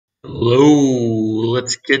Hello,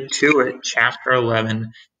 let's get to it. Chapter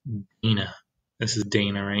 11, Dana. This is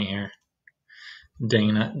Dana right here.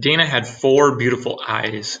 Dana had four beautiful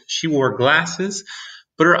eyes. She wore glasses,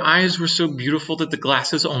 but her eyes were so beautiful that the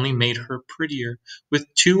glasses only made her prettier. With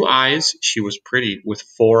two eyes, she was pretty. With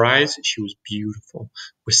four eyes, she was beautiful.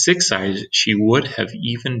 With six eyes, she would have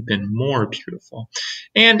even been more beautiful.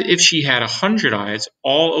 And if she had 100 eyes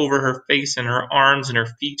all over her face and her arms and her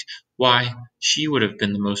feet, why, she would have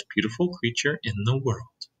been the most beautiful creature in the world.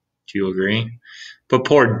 Do you agree? But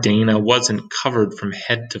poor Dana wasn't covered from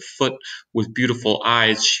head to foot with beautiful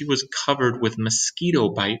eyes. She was covered with mosquito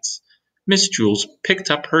bites. Miss Jules picked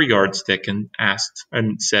up her yardstick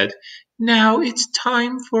and said, "Now it's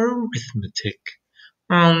time for arithmetic."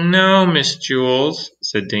 "Oh no, Miss Jules,"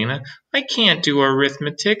 said Dana. "I can't do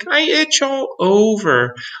arithmetic. I itch all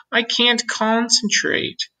over. I can't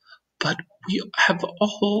concentrate." "But we have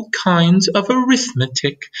all kinds of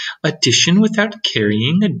arithmetic. Addition without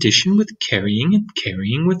carrying, addition with carrying, and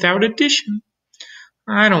carrying without addition."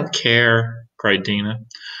 "I don't care," cried Dana.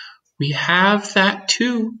 "We have that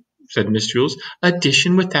too," said Miss Jules.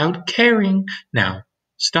 "Addition without carrying. Now,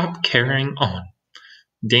 stop carrying on."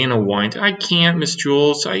 Dana whined. "I can't, Miss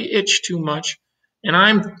Jules. I itch too much." "And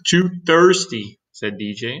I'm too thirsty," said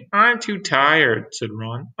DJ. "I'm too tired," said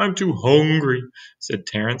Ron. "I'm too hungry," said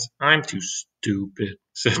Terrence. "I'm too stupid,"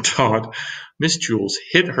 said Todd. Miss Jules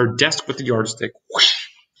hit her desk with the yardstick. Whoosh!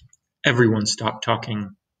 Everyone stopped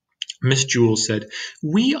talking. Miss Jules said,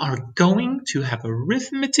 "We are going to have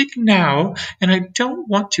arithmetic now, and I don't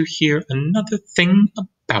want to hear another thing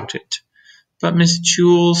about it." "But Miss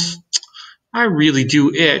Jules, I really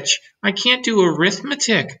do itch. I can't do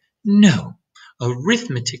arithmetic." "No,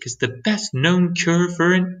 arithmetic is the best known cure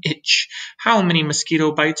for an itch. How many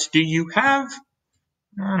mosquito bites do you have?"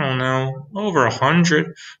 "I don't know, over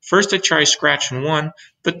 100. First I try scratching one,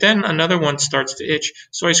 but then another one starts to itch.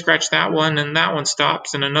 So I scratch that one, and that one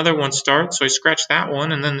stops, and another one starts. So I scratch that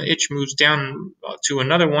one, and then the itch moves down to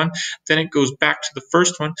another one. Then it goes back to the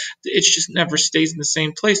first one. The itch just never stays in the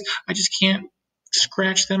same place. I just can't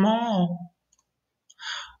scratch them all."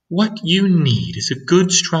 "What you need is a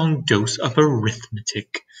good strong dose of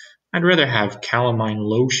arithmetic. I'd rather have calamine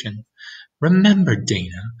lotion. Remember,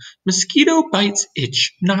 Dana, mosquito bites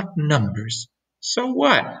itch, not numbers." "So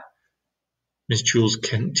what?" Miss Jules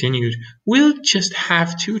continued. "We'll just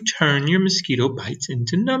have to turn your mosquito bites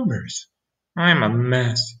into numbers." "I'm a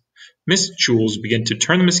mess." Miss Jules began to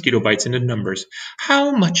turn the mosquito bites into numbers.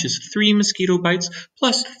 "How much is 3 mosquito bites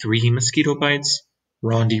plus 3 mosquito bites?"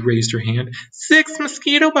 Rondi raised her hand. "6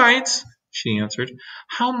 mosquito bites," she answered.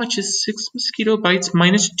 "How much is 6 mosquito bites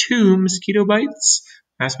minus 2 mosquito bites?"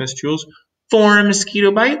 asked Miss Jules. 4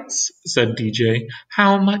 mosquito bites, said DJ.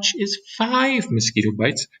 "How much is 5 mosquito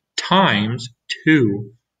bites times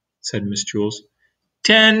 2, said Miss Jules.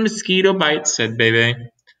 10 mosquito bites, said Bebe.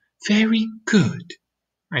 "Very good.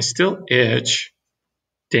 I still itch,"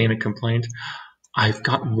 Dana complained. "I've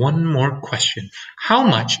got one more question. How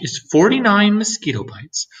much is 49 mosquito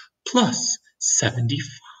bites plus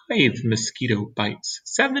 75 mosquito bites?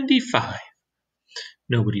 75.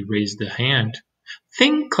 Nobody raised a hand.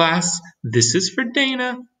 "Think, class. This is for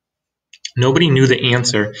Dana." Nobody knew the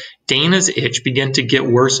answer. Dana's itch began to get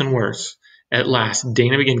worse and worse. At last,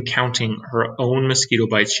 Dana began counting her own mosquito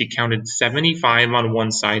bites. She counted 75 on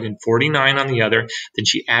one side and 49 on the other. Then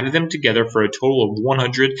she added them together for a total of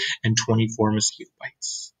 124 mosquito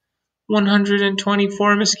bites.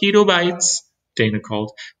 124 mosquito bites, Dana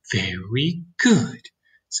called. "Very good,"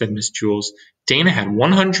 said Miss Jules. Dana had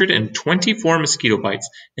 124 mosquito bites,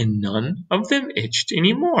 and none of them itched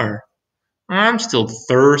anymore. "I'm still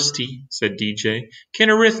thirsty," said DJ. "Can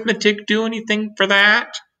arithmetic do anything for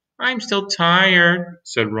that?" "I'm still tired,"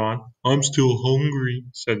 said Ron. "I'm still hungry,"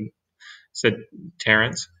 said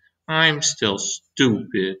Terrence. "I'm still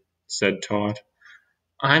stupid," said Todd.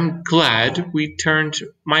 "I'm glad we turned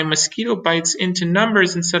my mosquito bites into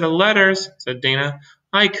numbers instead of letters," said Dana.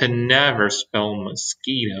 "I could never spell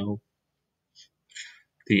mosquito."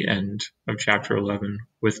 The end of chapter 11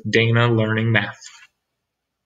 with Dana learning math.